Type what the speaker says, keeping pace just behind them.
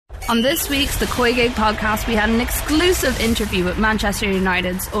On this week's The Koi Gig podcast, we had an exclusive interview with Manchester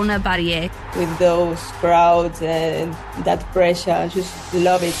United's Ona Badier. With those crowds and that pressure, I just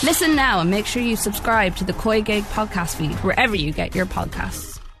love it. Listen now and make sure you subscribe to The Koi Gig podcast feed wherever you get your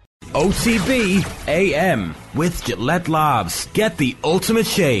podcasts. OTB AM with Gillette Labs. Get the ultimate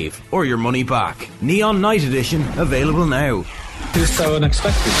shave or your money back. Neon Night Edition available now. It's so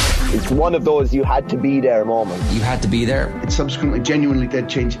unexpected. It's one of those you had to be there moments. You had to be there. It subsequently genuinely did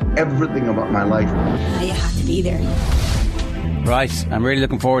change everything about my life. You had to be there. Right, I'm really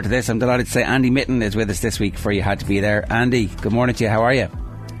looking forward to this. I'm delighted to say Andy Mitten is with us this week for You Had to Be There. Andy, good morning to you. How are you?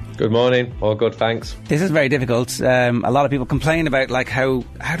 Good morning. All good, thanks. This is very difficult. A lot of people complain about like how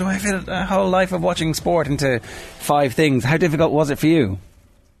do I fit a whole life of watching sport into 5 things? How difficult was it for you?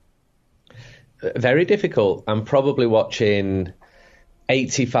 Very difficult. I'm probably watching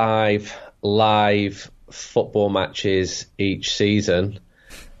 85 live football matches each season.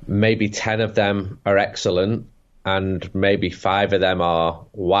 Maybe 10 of them are excellent and maybe 5 of them are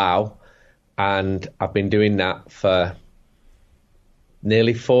wow. And I've been doing that for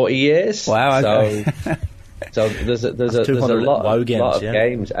nearly 40 years. Wow. Okay. So there's a lot of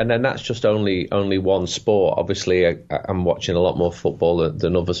games, and then that's just only one sport. Obviously, I'm watching a lot more football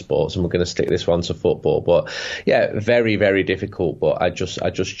than other sports, and we're going to stick this one to football. But yeah, very, very difficult. But I just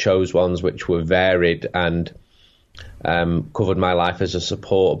chose ones which were varied and covered my life as a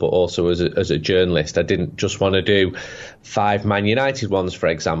supporter, but also as a journalist. I didn't just want to do 5 Man United ones, for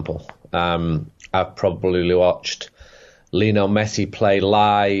example. I've probably watched Lionel Messi play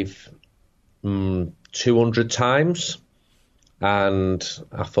live 200 times, and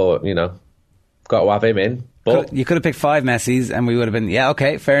I thought, got to have him in. But you could have picked 5 Messis and we would have been, yeah,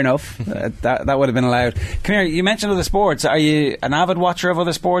 okay, fair enough. That would have been allowed. Come here, you mentioned other sports. Are you an avid watcher of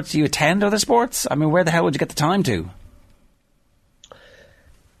other sports? Do you attend other sports? I mean, where the hell would you get the time to?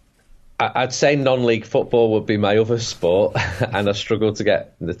 I'd say non-league football would be my other sport, and I struggle to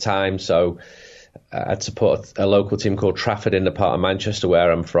get the time, so I'd support a local team called Trafford in the part of Manchester where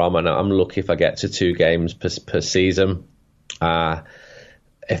I'm from, and I'm lucky if I get to 2 games per season.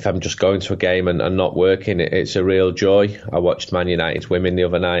 If I'm just going to a game and not working, it's a real joy. I watched Man United's women the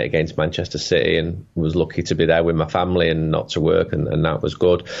other night against Manchester City and was lucky to be there with my family and not to work, and that was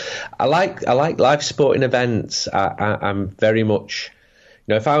good. I like live sporting events. I'm very much,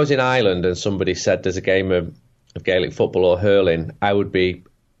 if I was in Ireland and somebody said there's a game of Gaelic football or hurling, I would be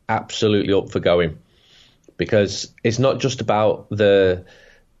absolutely up for going, because it's not just about the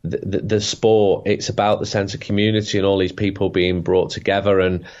sport, it's about the sense of community and all these people being brought together.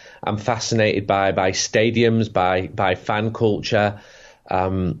 And I'm fascinated by stadiums, by fan culture,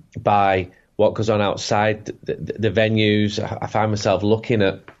 by what goes on outside the venues. I find myself looking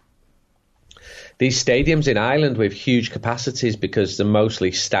at these stadiums in Ireland with huge capacities because they're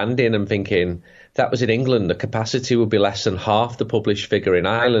mostly standing, and thinking, if that was in England, the capacity would be less than half the published figure in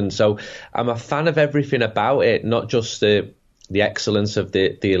Ireland. So I'm a fan of everything about it, not just the excellence of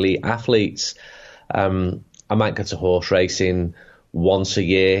the elite athletes. I might go to horse racing once a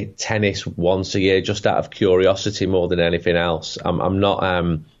year, tennis once a year, just out of curiosity more than anything else. I'm not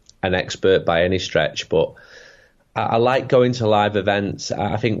an expert by any stretch, but I like going to live events.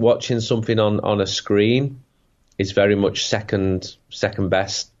 I think watching something on a screen is very much second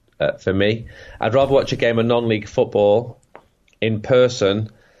best for me. I'd rather watch a game of non-league football in person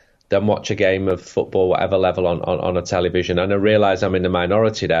than watch a game of football, whatever level, on a television. And I realise I'm in the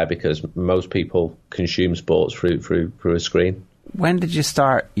minority there because most people consume sports through a screen. When did you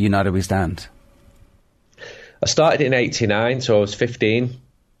start United We Stand? I started in '89, so I was 15.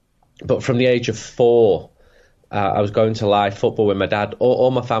 But from the age of 4, I was going to live football with my dad.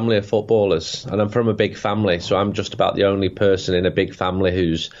 All my family are footballers, and I'm from a big family, so I'm just about the only person in a big family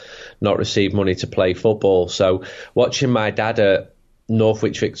who's not received money to play football. So watching my dad at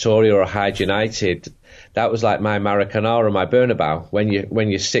Northwich Victoria or Hyde United, that was like my Maracanã, my Bernabeu. When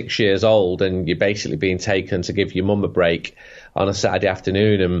you're 6 years old and you're basically being taken to give your mum a break on a Saturday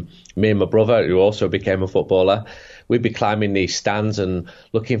afternoon, and me and my brother, who also became a footballer, we'd be climbing these stands and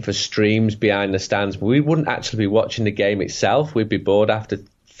looking for streams behind the stands. We wouldn't actually be watching the game itself. We'd be bored after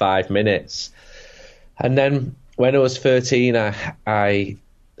 5 minutes. And then when I was 13, I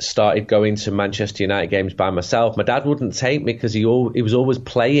started going to Manchester United games by myself. My dad wouldn't take me because he was always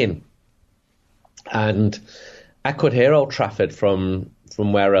playing. And I could hear Old Trafford from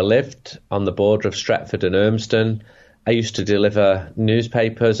where I lived on the border of Stretford and Urmston. I used to deliver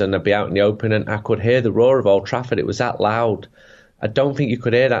newspapers and I'd be out in the open and I could hear the roar of Old Trafford. It was that loud. I don't think you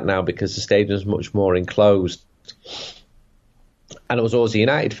could hear that now because the stadium's much more enclosed. And I was always a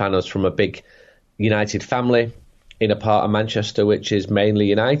United fan. I was from a big United family. in a part of Manchester which is mainly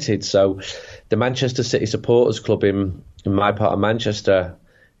United. So the Manchester City Supporters Club in my part of Manchester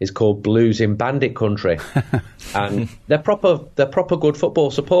is called Blues in Bandit Country. And they're proper good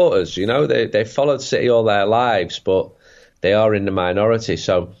football supporters, you know. They've followed City all their lives, but they are in the minority.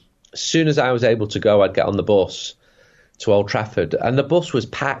 So as soon as I was able to go, I'd get on the bus to Old Trafford, and the bus was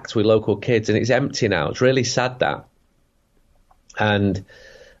packed with local kids, and it's empty now. It's really sad, that. And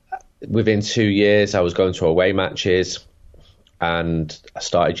within 2 years, I was going to away matches, and I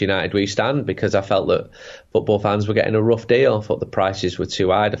started United We Stand because I felt that football fans were getting a rough deal. I thought the prices were too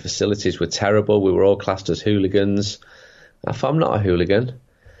high, the facilities were terrible, we were all classed as hooligans. I thought, I'm not a hooligan.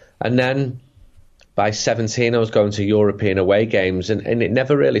 And then by 17, I was going to European away games, and it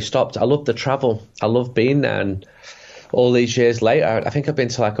never really stopped. I loved the travel. I loved being there. And all these years later, I think I've been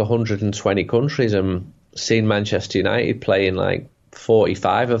to like 120 countries and seen Manchester United play in like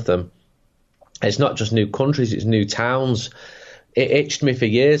 45 of them. It's not just new countries, it's new towns. It itched me for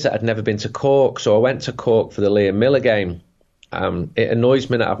years that I'd never been to Cork, so I went to Cork for the Liam Miller game. It annoys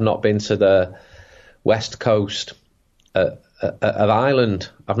me that I've not been to the west coast of Ireland.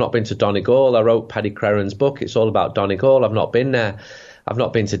 I've not been to Donegal. I wrote Paddy Crerand's book. It's all about Donegal. I've not been there. I've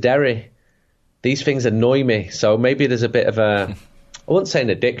not been to Derry. These things annoy me. So maybe there's a bit of I wouldn't say an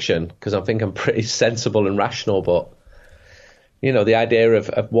addiction, because I think I'm pretty sensible and rational, but you know, the idea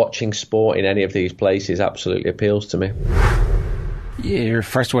of watching sport in any of these places absolutely appeals to me. Yeah, your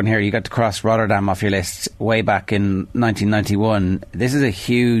first one here, you got to cross Rotterdam off your list way back in 1991. This is a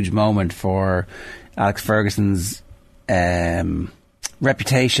huge moment for Alex Ferguson's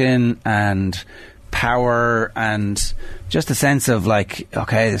reputation and power, and just a sense of like,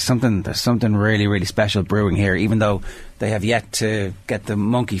 okay, there's something really, really special brewing here, even though they have yet to get the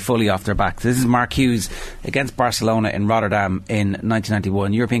monkey fully off their back. This is Mark Hughes against Barcelona in Rotterdam in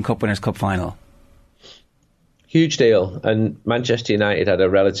 1991, European Cup Winners' Cup final. Huge deal. And Manchester United had a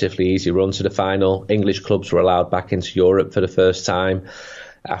relatively easy run to the final. English clubs were allowed back into Europe for the first time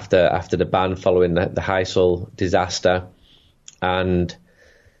after the ban following the Heysel disaster. And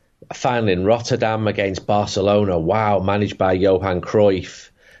finally in Rotterdam against Barcelona, wow, managed by Johan Cruyff.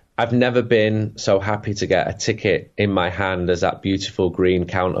 I've never been so happy to get a ticket in my hand as that beautiful green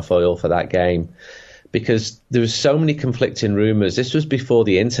counterfoil for that game, because there was so many conflicting rumours. This was before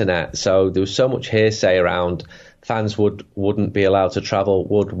the internet, so there was so much hearsay around. Fans wouldn't be allowed to travel,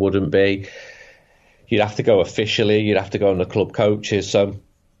 wouldn't be. You'd have to go officially, you'd have to go on the club coaches. So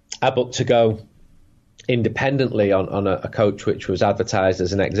I booked to go independently on a coach which was advertised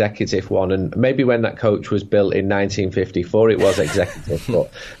as an executive one, and maybe when that coach was built in 1954 it was executive,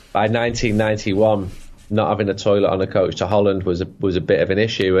 but by 1991 not having a toilet on a coach to Holland was a bit of an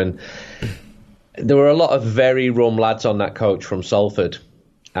issue. And there were a lot of very rum lads on that coach from Salford,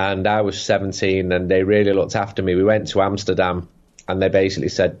 and I was 17 and they really looked after me. We went to Amsterdam and they basically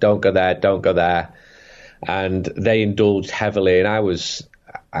said, don't go there, and they indulged heavily, and I was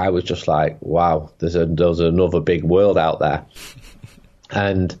just like, wow, there's another big world out there.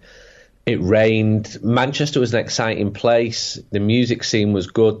 And it rained. Manchester was an exciting place. The music scene was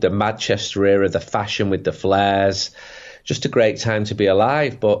good. The Manchester era, the fashion with the flares, just a great time to be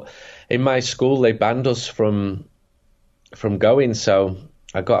alive. But in my school, they banned us from going. So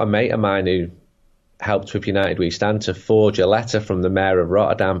I got a mate of mine who helped with United We Stand to forge a letter from the mayor of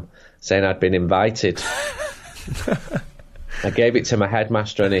Rotterdam saying I'd been invited. I gave it to my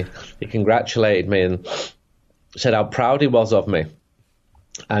headmaster, and he congratulated me and said how proud he was of me.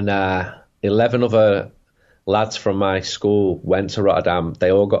 And 11 other lads from my school went to Rotterdam.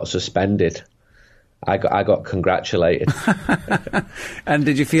 They all got suspended. I got congratulated. And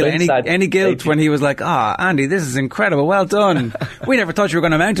did you feel any guilt when he was like, Andy, this is incredible, well done. We never thought you were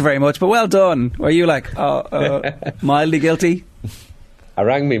going to amount to very much, but well done. Were you like, mildly guilty? I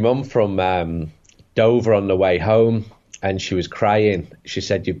rang my mum from Dover on the way home, and she was crying. She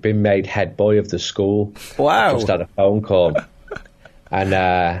said, you've been made head boy of the school. Wow. I just had a phone call. And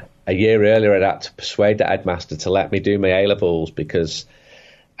a year earlier, I'd had to persuade the headmaster to let me do my A-levels because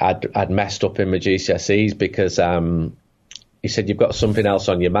I'd messed up in my GCSEs, because he said, you've got something else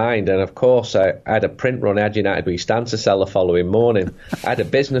on your mind. And of course, I had a print run. I had United We Stand to sell the following morning. I had a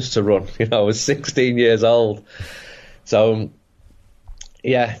business to run. You know, I was 16 years old. So,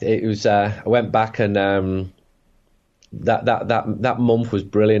 yeah, it was. I went back, and that month was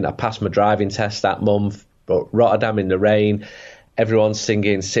brilliant. I passed my driving test that month. But Rotterdam in the rain, everyone's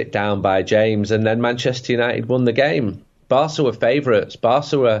singing "Sit Down" by James, and then Manchester United won the game. Barca were favourites.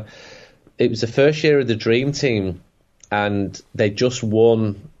 It was the first year of the Dream Team, and they just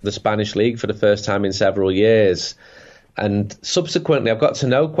won the Spanish League for the first time in several years. And subsequently, I've got to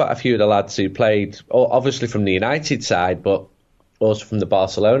know quite a few of the lads who played, obviously from the United side, but also from the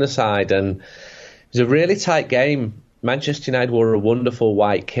Barcelona side. And it was a really tight game. Manchester United wore a wonderful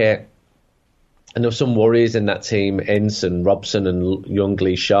white kit. And there were some worries in that team, Ince and Robson and young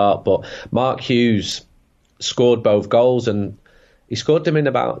Lee Sharp. But Mark Hughes scored both goals, and he scored them in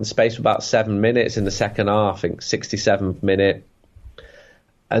the space of about 7 minutes in the second half, I think 67th minute.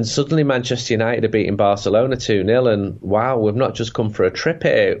 And suddenly Manchester United are beating Barcelona 2-0, and wow, we've not just come for a trip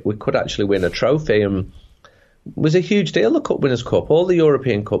here, we could actually win a trophy. And it was a huge deal, the Cup Winners' Cup. All the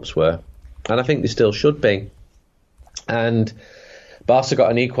European Cups were, and I think they still should be. And Barca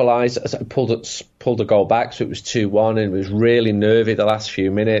got an equaliser, pulled a goal back, so it was 2-1, and it was really nervy the last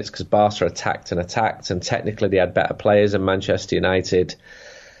few minutes because Barca attacked, and technically they had better players than Manchester United.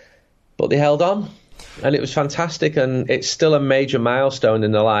 But they held on, and it was fantastic, and it's still a major milestone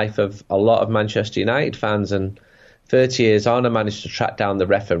in the life of a lot of Manchester United fans. And 30 years on, I managed to track down the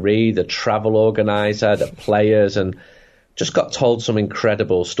referee, the travel organiser, the players, and just got told some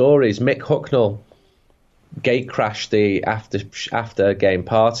incredible stories. Mick Hucknall gate crashed the after game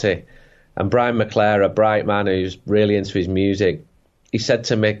party, and Brian McClare, a bright man who's really into his music, he said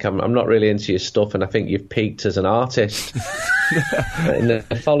to Mick, I'm not really into your stuff, and I think you've peaked as an artist. In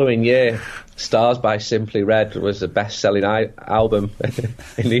the following year, Stars by Simply Red was the best-selling album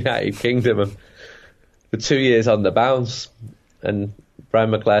in the United Kingdom, and for 2 years on the bounce. And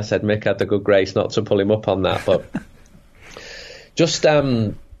Brian McClare said Mick had the good grace not to pull him up on that, but just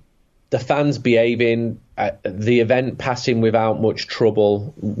the fans behaving, the event passing without much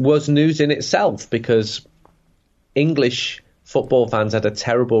trouble was news in itself, because English football fans had a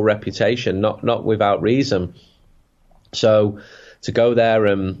terrible reputation, not without reason. So to go there,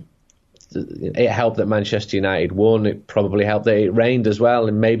 it helped that Manchester United won. It probably helped that it rained as well,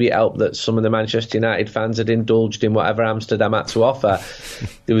 and maybe it helped that some of the Manchester United fans had indulged in whatever Amsterdam had to offer.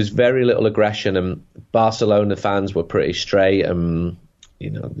 There was very little aggression, and Barcelona fans were pretty straight, and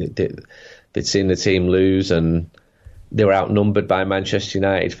they'd seen the team lose, and they were outnumbered by Manchester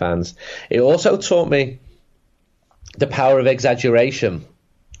United fans. It also taught me the power of exaggeration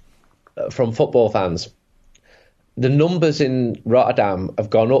from football fans. The numbers in Rotterdam have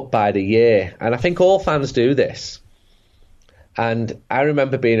gone up by the year, and I think all fans do this. And I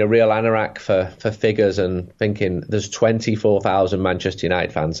remember being a real anorak for figures and thinking there's 24,000 Manchester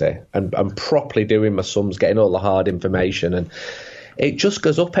United fans here, and I'm properly doing my sums, getting all the hard information, and it just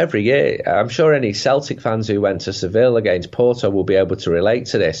goes up every year. I'm sure any Celtic fans who went to Seville against Porto will be able to relate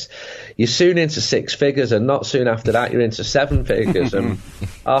to this. You're soon into six figures, and not soon after that you're into seven figures, and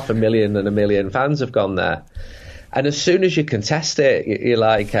 500,000 and 1 million fans have gone there. And as soon as you contest it, you're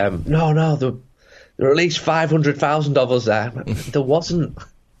like, no, there are at least 500,000 of us there. There wasn't.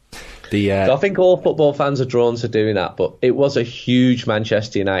 So I think all football fans are drawn to doing that, but it was a huge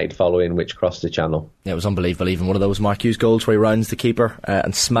Manchester United following which crossed the channel. Yeah, it was unbelievable. Even one of those Mark Hughes goals where he rounds the keeper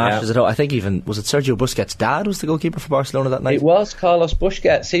and smashes it out. I think even, was it Sergio Busquets' dad was the goalkeeper for Barcelona that night? It was Carlos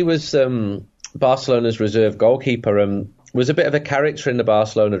Busquets. He was Barcelona's reserve goalkeeper, and was a bit of a character in the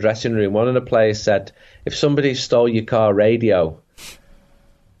Barcelona dressing room. One of the players said, if somebody stole your car radio,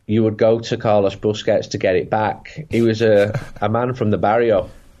 you would go to Carlos Busquets to get it back. He was a man from the barrio.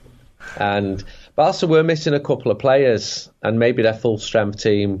 And Barca were missing a couple of players, and maybe their full strength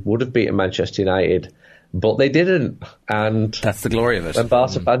team would have beaten Manchester United, but they didn't. And that's the glory of it. When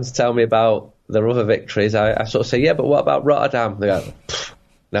Barca fans tell me about their other victories, I sort of say, yeah, but what about Rotterdam? They go,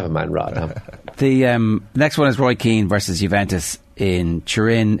 never mind Rotterdam. The next one is Roy Keane versus Juventus in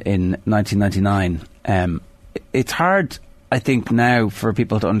Turin in 1999. It's hard, I think, now for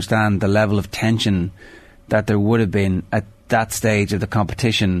people to understand the level of tension that there would have been at that stage of the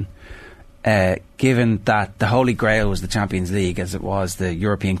competition, given that the Holy Grail was the Champions League, as it was the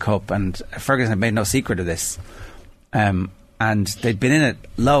European Cup, and Ferguson had made no secret of this, and they'd been in it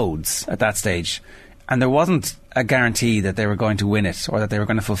loads at that stage, and there wasn't a guarantee that they were going to win it or that they were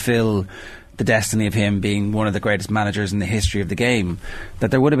going to fulfil the destiny of him being one of the greatest managers in the history of the game.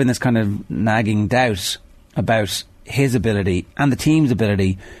 That there would have been this kind of nagging doubt about his ability and the team's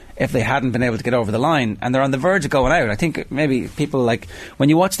ability if they hadn't been able to get over the line, and they're on the verge of going out. I think maybe people, like, when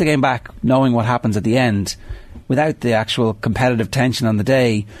you watch the game back knowing what happens at the end without the actual competitive tension on the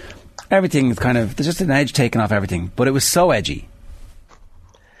day, everything is kind of, there's just an edge taken off everything, but it was so edgy.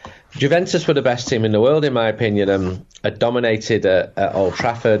 Juventus were the best team in the world, in my opinion, had dominated at Old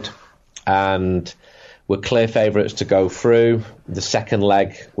Trafford and were clear favourites to go through. The second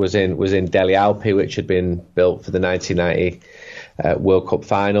leg was in Delle Alpi, which had been built for the 1990 World Cup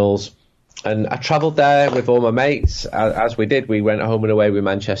finals. And I travelled there with all my mates. As we did, we went home and away with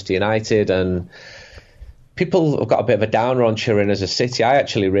Manchester United, and people have got a bit of a downer on Turin as a city. I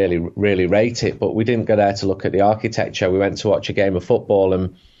actually really, really rate it, but we didn't go there to look at the architecture. We went to watch a game of football,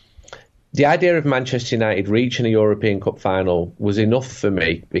 and the idea of Manchester United reaching a European Cup final was enough for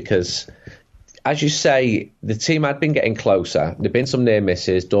me because, as you say, the team had been getting closer. There'd been some near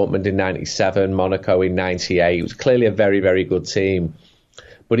misses, Dortmund in 97, Monaco in 98. It was clearly a very, very good team.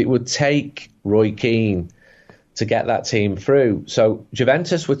 But it would take Roy Keane to get that team through. So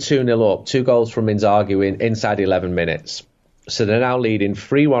Juventus were 2-0 up, 2 goals from Inzaghi inside 11 minutes. So they're now leading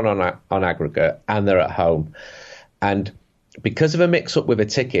 3-1 on aggregate, and they're at home. And because of a mix-up with a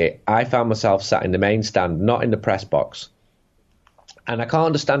ticket, I found myself sat in the main stand, not in the press box. And I can't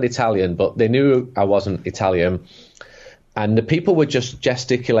understand Italian, but they knew I wasn't Italian. And the people were just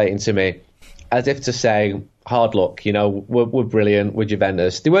gesticulating to me as if to say, hard luck, we're brilliant, we're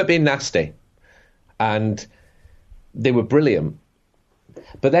Juventus. They weren't being nasty. And they were brilliant.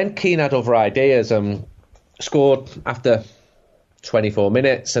 But then Keane had other ideas and scored after 24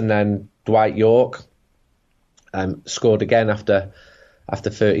 minutes, and then Dwight York scored again after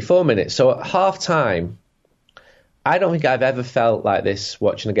 34 minutes. So at half-time, I don't think I've ever felt like this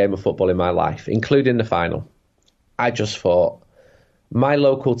watching a game of football in my life, including the final. I just thought, my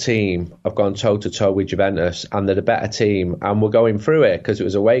local team have gone toe-to-toe with Juventus, and they're the better team, and we're going through it because it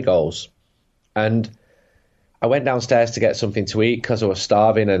was away goals. And I went downstairs to get something to eat because I was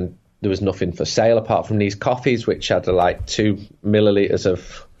starving, and there was nothing for sale apart from these coffees, which had like 2 millilitres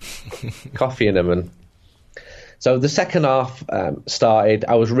of coffee in them. And so the second half started.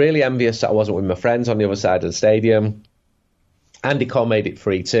 I was really envious that I wasn't with my friends on the other side of the stadium. Andy Cole made it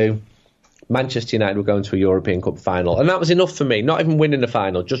 3-2. Manchester United were going to a European Cup final. And that was enough for me, not even winning the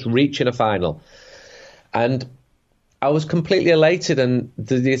final, just reaching a final. And I was completely elated. And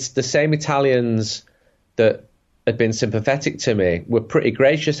the same Italians that had been sympathetic to me were pretty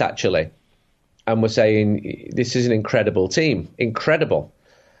gracious, actually, and were saying, this is an incredible team. Incredible.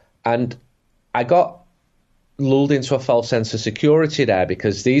 And I got lulled into a false sense of security there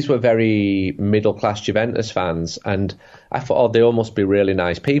because these were very middle-class Juventus fans, and I thought, they all must be really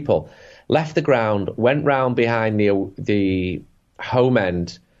nice people. Left the ground, went round behind the home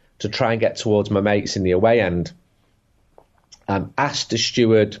end to try and get towards my mates in the away end. Asked the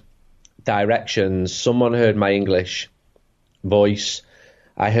steward directions. Someone heard my English voice.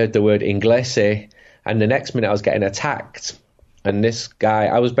 I heard the word inglese, and the next minute I was getting attacked. And this guy,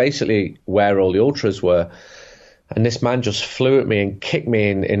 I was basically where all the ultras were, and this man just flew at me and kicked me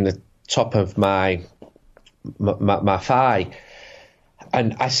in the top of my thigh.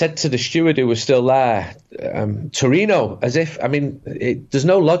 And I said to the steward who was still there, Torino, as if, there's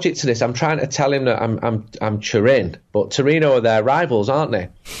no logic to this. I'm trying to tell him that I'm Turin, but Torino are their rivals, aren't they?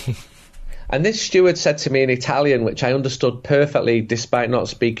 And this steward said to me in Italian, which I understood perfectly despite not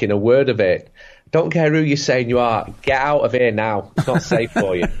speaking a word of it, don't care who you're saying you are, get out of here now. It's not safe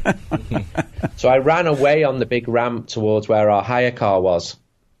for you. So I ran away on the big ramp towards where our hire car was.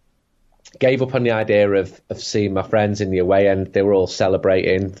 Gave up on the idea of seeing my friends in the away end. They were all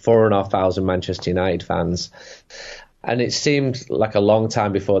celebrating, 4,500 Manchester United fans. And it seemed like a long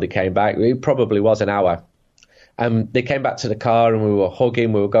time before they came back. It probably was an hour. They came back to the car and we were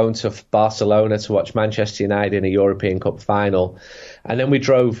hugging. We were going to Barcelona to watch Manchester United in a European Cup final. And then we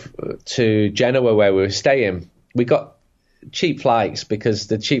drove to Genoa where we were staying. We got cheap flights because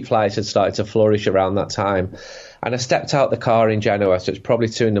the cheap flights had started to flourish around that time. And I stepped out the car in Genoa, so it's probably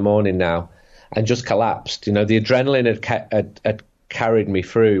 2 a.m. now, and just collapsed. The adrenaline had carried me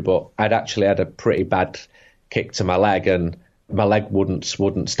through, but I'd actually had a pretty bad kick to my leg, and my leg wouldn't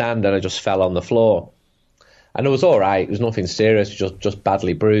stand, and I just fell on the floor. And it was all right. It was nothing serious, just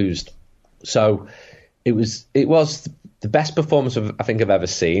badly bruised. So it was the best performance I think I've ever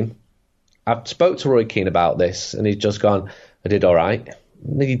seen. I've spoke to Roy Keane about this, and he's just gone, I did all right.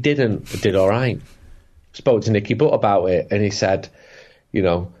 No, you didn't. I did all right. Spoke to Nicky Butt about it, and he said,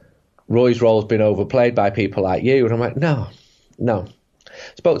 Roy's role's been overplayed by people like you. And I'm like, no.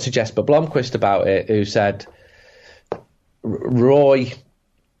 Spoke to Jesper Blomqvist about it, who said, Roy,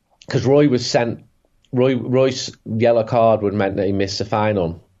 because Roy's yellow card would meant that he missed the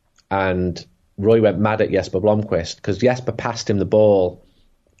final, and Roy went mad at Jesper Blomqvist because Jesper passed him the ball,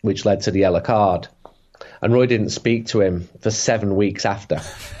 which led to the yellow card, and Roy didn't speak to him for 7 weeks after.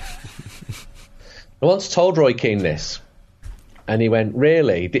 I once told Roy Keane this, and he went,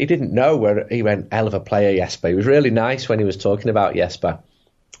 really? He didn't know where he went, hell of a player, Jesper. He was really nice when he was talking about Jesper.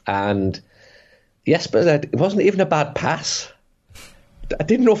 And Jesper said, it wasn't even a bad pass. I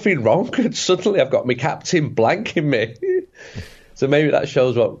did nothing wrong, and suddenly I've got my captain blanking me. So maybe that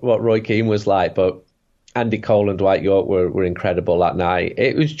shows what Roy Keane was like. But Andy Cole and Dwight York were incredible that night.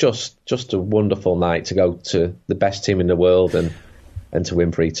 It was just a wonderful night to go to the best team in the world and to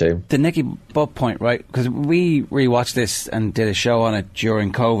win 3-2. The Nicky Butt point, right? Because we rewatched this and did a show on it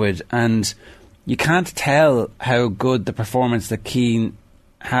during COVID, and you can't tell how good the performance that Keane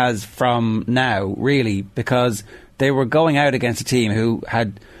has from now, really, because they were going out against a team who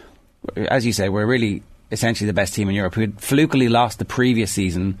had, as you say, were really essentially the best team in Europe, who had flukily lost the previous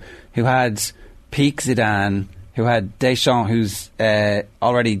season, who had peak Zidane, who had Deschamps, who's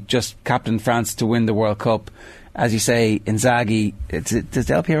already just captained France to win the World Cup. As you say, Inzaghi, does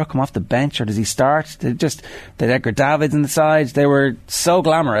Del Piero come off the bench or does he start? They had Edgar Davids in the sides. They were so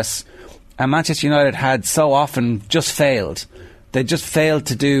glamorous, and Manchester United had so often just failed. They just failed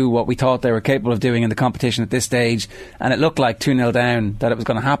to do what we thought they were capable of doing in the competition at this stage, and it looked like 2-0 down that it was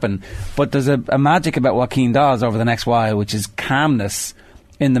going to happen. But there's a magic about what Keane does over the next while, which is calmness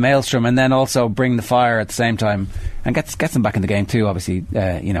in the maelstrom, and then also bring the fire at the same time, and gets them back in the game too, obviously,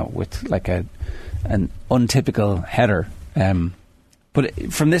 with like an untypical header.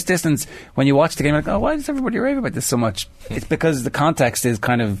 But from this distance, when you watch the game, you're like, oh, why does everybody rave about this so much? It's because the context is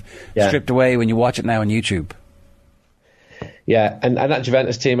kind of stripped away when you watch it now on YouTube. Yeah, and that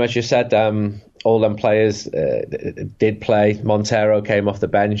Juventus team, as you said, all them players did play. Montero came off the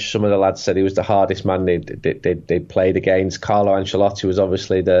bench. Some of the lads said he was the hardest man they'd played against. Carlo Ancelotti was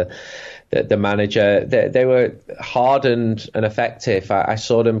obviously the manager. They were hardened and effective. I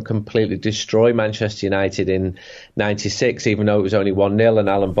saw them completely destroy Manchester United in '96, even though it was only 1-0 and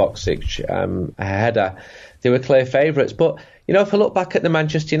Alan Boksic a header. They were clear favourites. But, you know, if I look back at the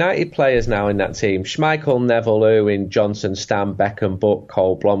Manchester United players now in that team, Schmeichel, Neville, Owen, Johnson, Stam, Beckham, Butt,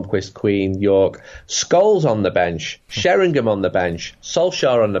 Cole, Blomqvist, Queen, York, Scholes on the bench, Sheringham on the bench,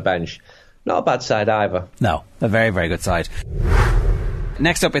 Solskjaer on the bench. Not a bad side either. No, a very, very good side.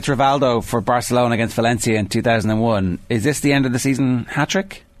 Next up, it's Rivaldo for Barcelona against Valencia in 2001. Is this the end of the season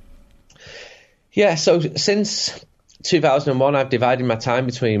hat-trick? Yeah, so since 2001, I've divided my time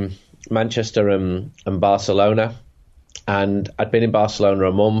between Manchester and Barcelona. And I'd been in Barcelona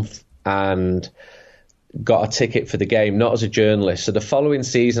a month and got a ticket for the game, not as a journalist. So the following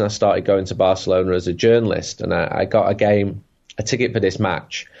season, I started going to Barcelona as a journalist, and I got a ticket for this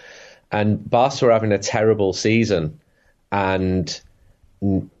match. And Barca were having a terrible season, and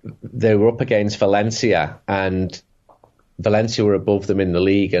they were up against Valencia, and Valencia were above them in the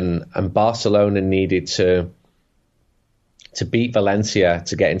league, and Barcelona needed to beat Valencia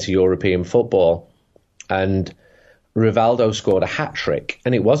to get into European football. And Rivaldo scored a hat-trick,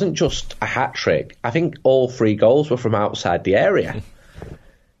 and it wasn't just a hat-trick. I think all 3 goals were from outside the area.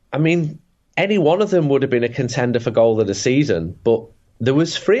 I mean, any one of them would have been a contender for goal of the season, but there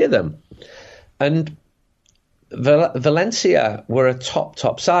was 3 of them. And Valencia were a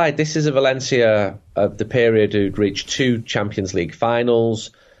top side. This is a Valencia of the period who'd reached 2 Champions League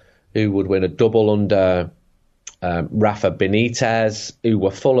finals, who would win a double under Rafa Benitez, who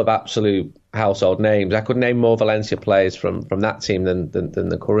were full of absolute household names. I could name more Valencia players from that team than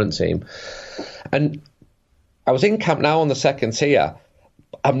the current team. And I was in Camp Nou on the second tier.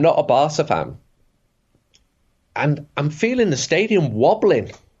 I'm not a Barca fan. And I'm feeling the stadium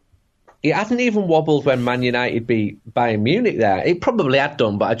wobbling. It hadn't even wobbled when Man United beat Bayern Munich there. It probably had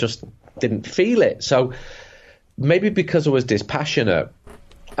done, but I just didn't feel it. So maybe because I was dispassionate,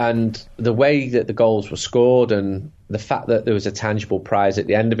 and the way that the goals were scored and the fact that there was a tangible prize at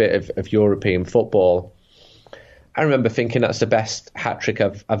the end of it of European football, I remember thinking that's the best hat-trick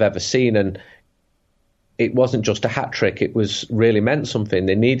I've ever seen. And it wasn't just a hat-trick, it was really meant something.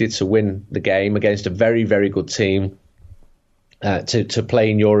 They needed to win the game against a very, very good team to play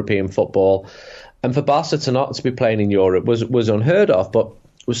in European football. And for Barca to not to be playing in Europe was unheard of, but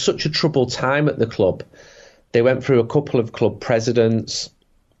it was such a troubled time at the club. They went through a couple of club presidents.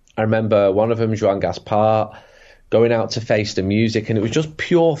 I remember one of them, Joan Gaspar, going out to Face the Music, and it was just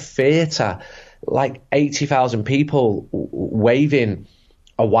pure theatre, like 80,000 people waving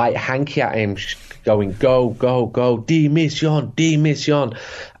a white hanky at him, going, go, go, go, Dimisión, Dimisión.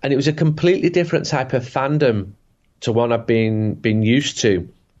 And it was a completely different type of fandom to one I've been used to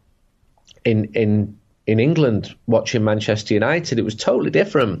in England, watching Manchester United. It was totally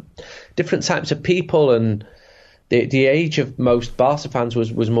different types of people, and the age of most Barca fans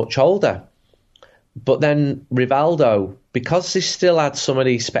was much older. But then Rivaldo, because they still had some of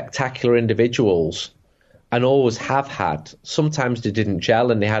these spectacular individuals, and always have had, sometimes they didn't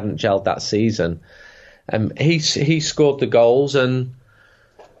gel, and they hadn't gelled that season. He scored the goals, and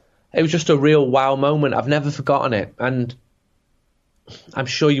it was just a real wow moment. I've never forgotten it, and I'm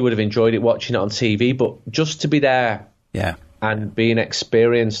sure you would have enjoyed it watching it on TV, but just to be there, and be an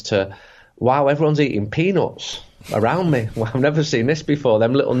experience to wow, everyone's eating peanuts around me. Well, I've never seen this before.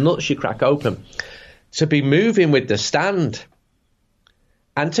 Them little nuts you crack open. To be moving with the stand.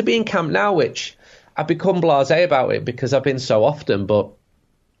 And to be in Camp Nou, which I've become blasé about it because I've been so often, but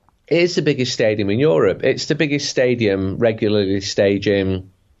it is the biggest stadium in Europe. It's the biggest stadium regularly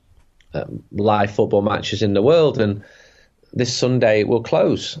staging live football matches in the world. And this Sunday it will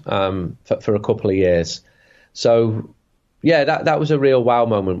close for a couple of years. So, yeah, that was a real wow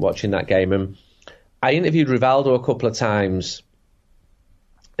moment watching that game. And I interviewed Rivaldo a couple of times,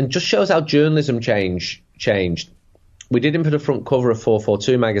 and just shows how journalism changed. We did him for the front cover of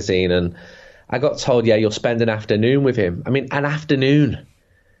 442 magazine, and I got told, yeah, you'll spend an afternoon with him. I mean, an afternoon.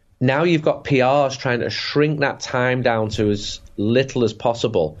 Now you've got PRs trying to shrink that time down to as little as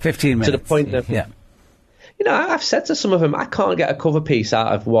possible. 15 minutes. To the point that, you know, I've said to some of them, I can't get a cover piece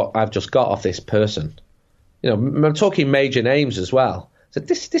out of what I've just got off this person. You know, I'm talking major names as well. So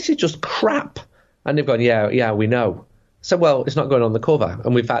this is just crap. And they've gone, yeah, we know. So, well, it's not going on the cover.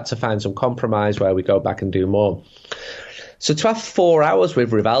 And we've had to find some compromise where we go back and do more. So to have 4 hours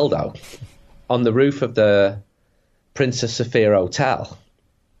with Rivaldo on the roof of the Princess Sofia Hotel,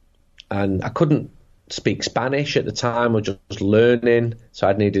 and I couldn't speak Spanish at the time, or just learning, so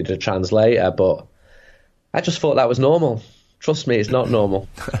I needed a translator, but I just thought that was normal. Trust me, it's not normal.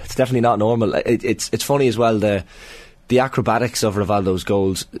 It's definitely not normal. It's funny as well, the acrobatics of Rivaldo's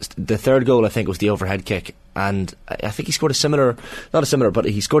goals. The third goal, I think, was the overhead kick, and I think he scored but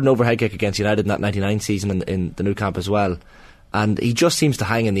he scored an overhead kick against United in that 99 season in the Nou Camp as well, and he just seems to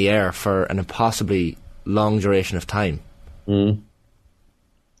hang in the air for an impossibly long duration of time.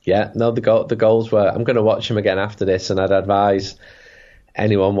 Yeah, no, the goals were... I'm going to watch him again after this, and I'd advise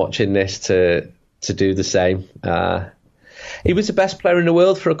anyone watching this to do the same. He was the best player in the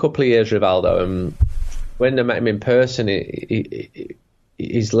world for a couple of years, Rivaldo, and when I met him in person,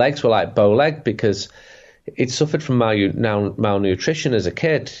 his legs were like bow-legged because he'd suffered from malnutrition as a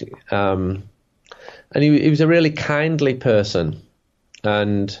kid. And he was a really kindly person.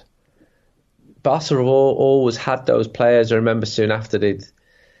 And Barca have always had those players. I remember soon after they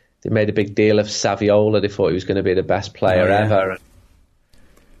made a big deal of Saviola. They thought he was going to be the best player ever.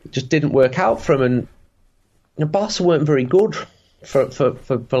 It just didn't work out for him. And you know, Barca weren't very good for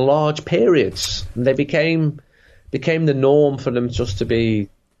large periods. And they became the norm for them just to be,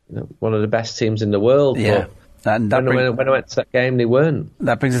 you know, one of the best teams in the world. Yeah. But when I went to that game, they weren't.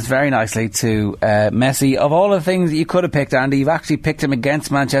 That brings us very nicely to Messi. Of all the things that you could have picked, Andy, you've actually picked him against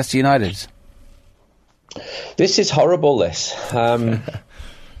Manchester United. This is horrible, this.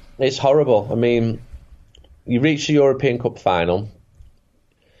 It's horrible. I mean, you reach the European Cup final.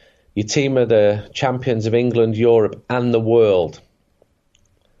 Your team are the champions of England, Europe and the world.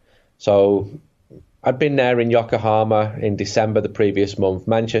 So I'd been there in Yokohama in December the previous month.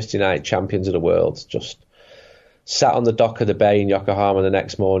 Manchester United, champions of the world. Just sat on the dock of the bay in Yokohama the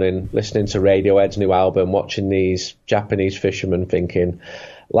next morning, listening to Radiohead's new album, watching these Japanese fishermen, thinking,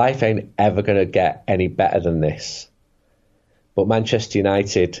 life ain't ever going to get any better than this. But Manchester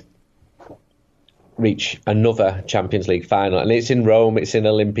United reach another Champions League final, and it's in Rome, it's in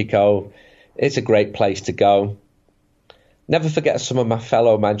Olimpico. It's a great place to go. Never forget some of my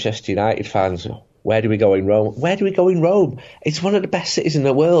fellow Manchester United fans. Where do we go in Rome? Where do we go in Rome? It's one of the best cities in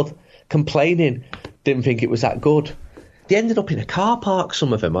the world. Complaining, didn't think it was that good. They ended up in a car park,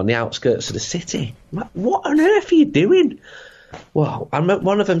 some of them, on the outskirts of the city. What on earth are you doing? Well, I remember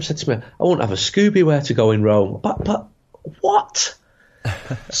one of them said to me, I won't have a Scooby where to go in Rome. But what?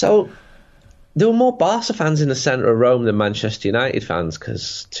 So there were more Barca fans in the centre of Rome than Manchester United fans,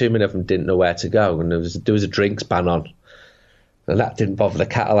 because too many of them didn't know where to go, and there was a drinks ban on. And that didn't bother the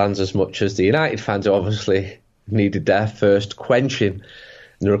Catalans as much as the United fans, who obviously needed their first quenching. And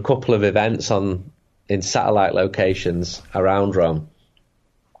there were a couple of events in satellite locations around Rome.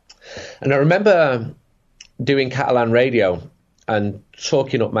 And I remember doing Catalan radio and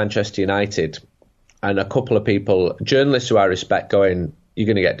talking up Manchester United, and a couple of people, journalists who I respect, going, you're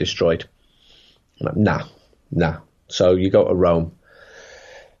going to get destroyed. I'm like, nah. So you go to Rome.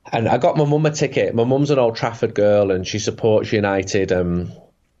 And I got my mum a ticket. My mum's an Old Trafford girl, and she supports United.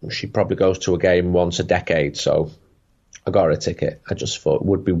 She probably goes to a game once a decade, so I got her a ticket. I just thought it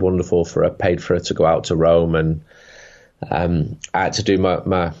would be wonderful for her, paid for her to go out to Rome, and I had to do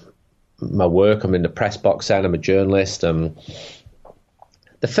my work. I'm in the press box then, I'm a journalist.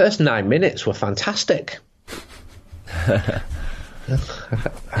 The first 9 minutes were fantastic. I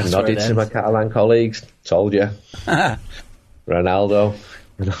nodded to my Catalan colleagues, told you. Ronaldo,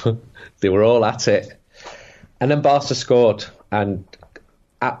 they were all at it. And then Barca scored, and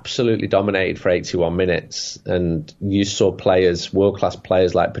absolutely dominated for 81 minutes, and you saw players, world-class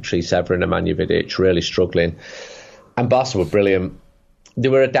players like Patrice Evra and Nemanja Vidic really struggling, and Barca were brilliant.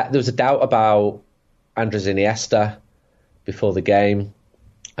 There was a doubt about Andres Iniesta before the game.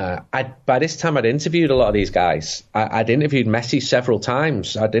 By this time, I'd interviewed a lot of these guys. I'd interviewed Messi several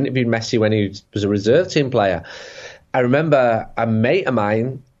times. I'd interviewed Messi when he was a reserve team player. I remember a mate of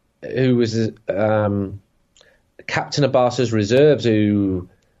mine who was captain of Barca's reserves who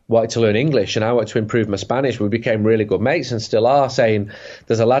wanted to learn English, and I wanted to improve my Spanish. We became really good mates and still are, saying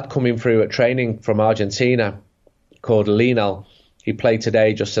there's a lad coming through at training from Argentina called Lionel. He played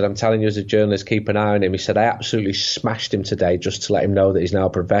today, just said, I'm telling you as a journalist, keep an eye on him. He said, I absolutely smashed him today just to let him know that he's now a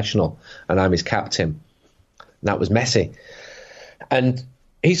professional and I'm his captain. And that was Messi. And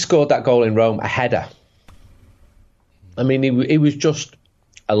he scored that goal in Rome, a header. I mean, he was just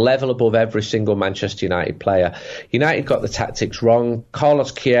a level above every single Manchester United player. United got the tactics wrong.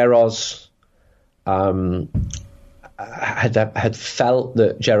 Carlos Queiroz had felt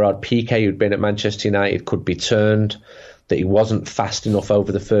that Gerard Piqué, who'd been at Manchester United, could be turned, that he wasn't fast enough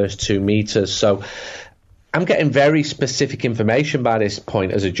over the first 2 meters. So I'm getting very specific information by this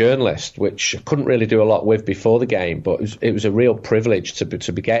point as a journalist, which I couldn't really do a lot with before the game, but it was a real privilege to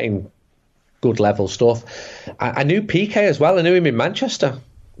be getting good level stuff. I knew Piqué as well. I knew him in Manchester,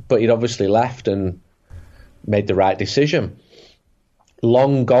 but he'd obviously left and made the right decision.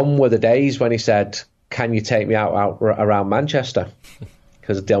 Long gone were the days when he said, can you take me out around Manchester?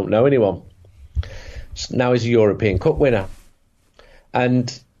 Because I don't know anyone. Now he's a European Cup winner.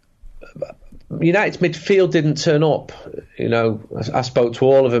 And United's midfield didn't turn up. You know, I spoke to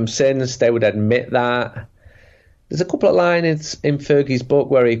all of them since. They would admit that. There's a couple of lines in Fergie's book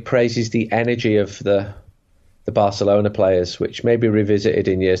where he praises the energy of the Barcelona players, which may be revisited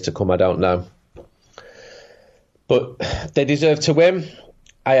in years to come, I don't know. But they deserve to win.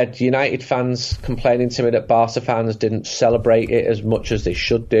 I had United fans complaining to me that Barca fans didn't celebrate it as much as they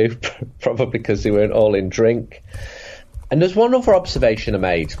should do, probably because they weren't all in drink. And there's one other observation I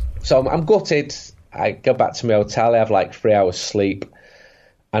made. So I'm gutted. I go back to my hotel, I have like 3 hours sleep,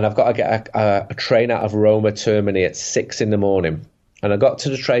 and I've got to get a train out of Roma Termini at 6 in the morning. And I got to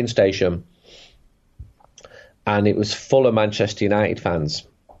the train station, and it was full of Manchester United fans.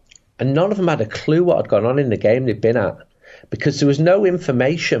 And none of them had a clue what had gone on in the game they'd been at, because there was no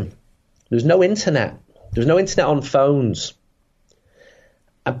information. There was no internet. There was no internet on phones.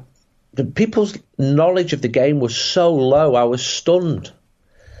 The people's knowledge of the game was so low, I was stunned.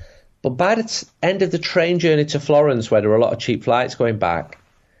 But by the end of the train journey to Florence, where there were a lot of cheap flights going back,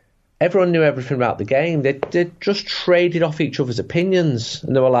 everyone knew everything about the game. They just traded off each other's opinions.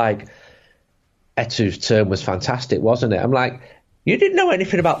 And they were like, Eto'o's turn was fantastic, wasn't it? I'm like, you didn't know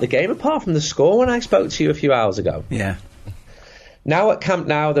anything about the game apart from the score when I spoke to you a few hours ago. Yeah. Now at Camp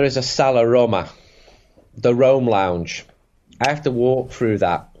Nou, there is a Sala Roma, the Rome Lounge. I have to walk through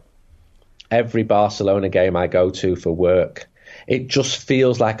that every Barcelona game I go to for work. It just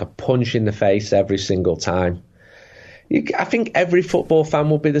feels like a punch in the face every single time. I think every football fan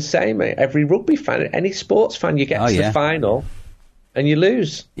will be the same. Every rugby fan, any sports fan, you get to the final and you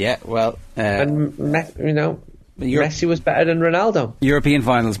lose. Yeah, well... and, Messi was better than Ronaldo. European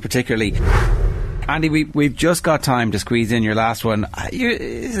finals particularly. Andy, we've just got time to squeeze in your last one.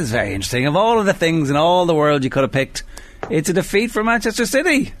 This is very interesting. Of all of the things in all the world you could have picked, it's a defeat for Manchester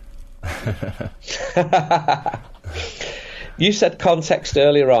City. You said context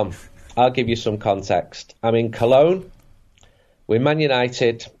earlier on. I'll give you some context. I'm in Cologne. We're Man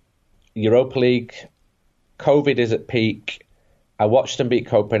United. Europa League. COVID is at peak. I watched them beat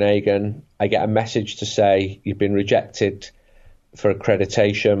Copenhagen. I get a message to say you've been rejected for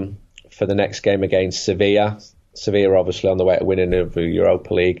accreditation for the next game against Sevilla. Sevilla obviously on the way to winning the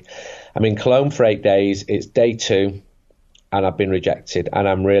Europa League. I'm in Cologne for 8 days. It's day 2 and I've been rejected and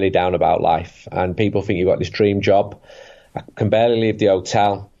I'm really down about life. And people think you've got this dream job. I can barely leave the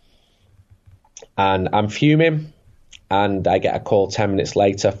hotel and I'm fuming. And I get a call 10 minutes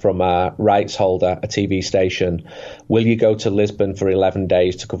later from a rights holder, a TV station. Will you go to Lisbon for 11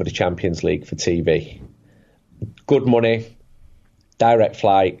 days to cover the Champions League for TV? Good money, direct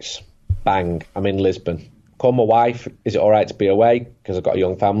flights, bang, I'm in Lisbon. Call my wife, is it all right to be away? Because I've got a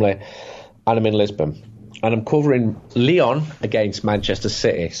young family. And I'm in Lisbon. And I'm covering Lyon against Manchester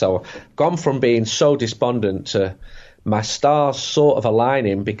City. So gone from being so despondent to my stars sort of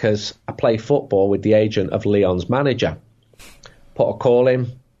aligning because I play football with the agent of Lyon's manager. Put a call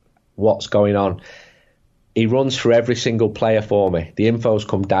in. What's going on? He runs through every single player for me. The info's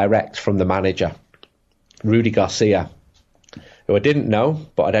come direct from the manager, Rudy Garcia, who I didn't know,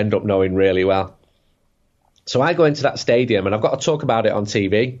 but I'd end up knowing really well. So I go into that stadium and I've got to talk about it on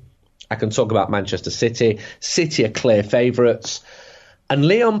TV. I can talk about Manchester City. City are clear favourites. And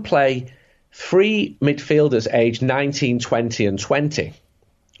Lyon play 3 midfielders aged 19, 20 and 20.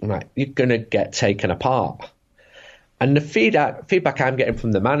 Right, you're going to get taken apart. And the feedback I'm getting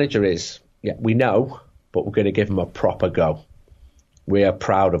from the manager is, yeah, we know, but we're going to give them a proper go. We are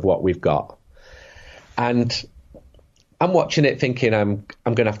proud of what we've got. And I'm watching it thinking I'm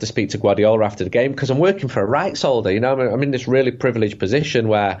going to have to speak to Guardiola after the game because I'm working for a rights holder. You know, I'm in this really privileged position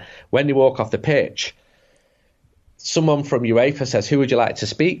where when you walk off the pitch, someone from UEFA says, who would you like to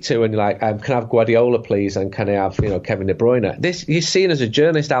speak to? And you're like, can I have Guardiola, please? And can I have, Kevin De Bruyne? This, you're seen as a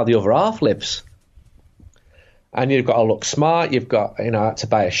journalist how the other half lives. And you've got to look smart. You've got, I had to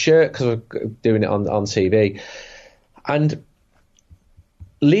buy a shirt because we're doing it on TV. And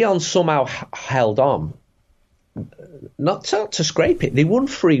Lyon somehow held on. Not to scrape it. They won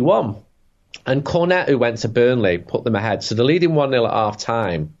 3-1. And Cornet, who went to Burnley, put them ahead. So they're leading 1-0 at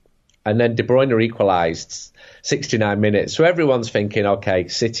half-time. And then De Bruyne equalised 69 minutes. So everyone's thinking, OK,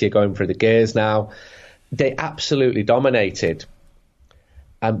 City are going through the gears now. They absolutely dominated.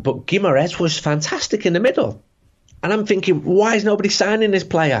 But Guimaraes was fantastic in the middle. And I'm thinking, why is nobody signing this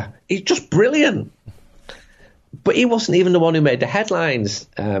player? He's just brilliant. But he wasn't even the one who made the headlines.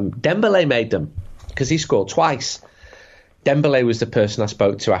 Dembele made them because he scored twice. Dembele was the person I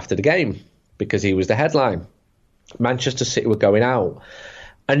spoke to after the game because he was the headline. Manchester City were going out.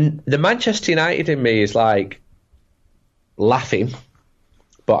 And the Manchester United in me is like laughing,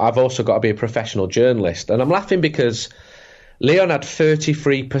 but I've also got to be a professional journalist. And I'm laughing because Lyon had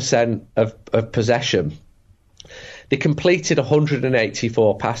 33% of possession. They completed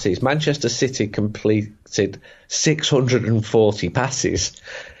 184 passes. Manchester City completed 640 passes.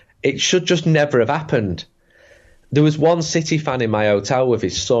 It should just never have happened. There was one City fan in my hotel with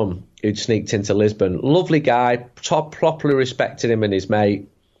his son who'd sneaked into Lisbon. Lovely guy, properly respected him and his mate.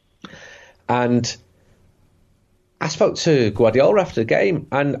 And I spoke to Guardiola after the game,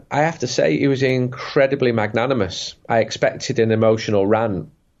 and I have to say he was incredibly magnanimous. I expected an emotional rant.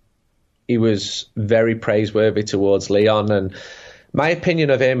 He was very praiseworthy towards Lyon, and my opinion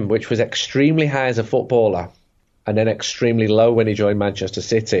of him, which was extremely high as a footballer and then extremely low when he joined Manchester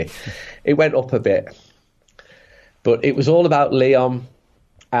City, it went up a bit. But it was all about Lyon,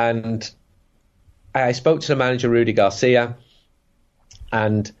 and I spoke to the manager, Rudy Garcia,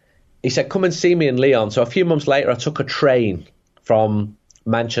 and he said, come and see me in Lyon. So a few months later, I took a train from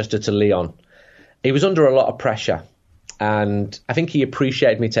Manchester to Lyon. He was under a lot of pressure, and I think he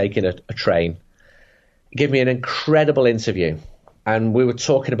appreciated me taking a train. He gave me an incredible interview, and we were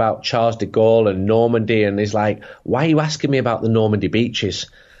talking about Charles de Gaulle and Normandy, and he's like, why are you asking me about the Normandy beaches?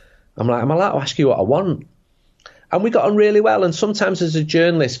 I'm like, I'm allowed to ask you what I want. And we got on really well, and sometimes as a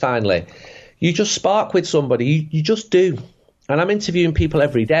journalist, finally, you just spark with somebody, you just do. And I'm interviewing people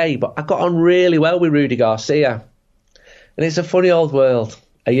every day, but I got on really well with Rudy Garcia. And it's a funny old world.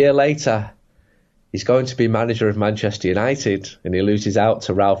 A year later, he's going to be manager of Manchester United, and he loses out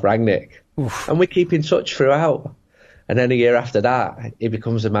to Ralph Rangnick. Oof. And we keep in touch throughout. And then a year after that, he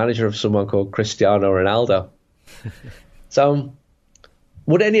becomes the manager of someone called Cristiano Ronaldo. So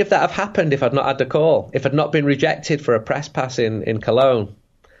would any of that have happened if I'd not had the call? If I'd not been rejected for a press pass in Cologne?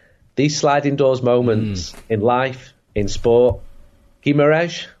 These sliding doors moments in life, in sport.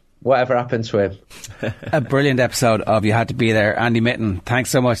 Guimaraes, whatever happened to him? A brilliant episode of You Had to Be There. Andy Mitten, thanks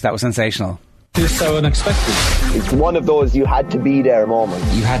so much. That was sensational. It's so unexpected. It's one of those you had to be there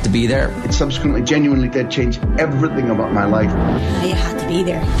moments. You had to be there. It subsequently genuinely did change everything about my life. You had to be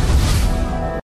there.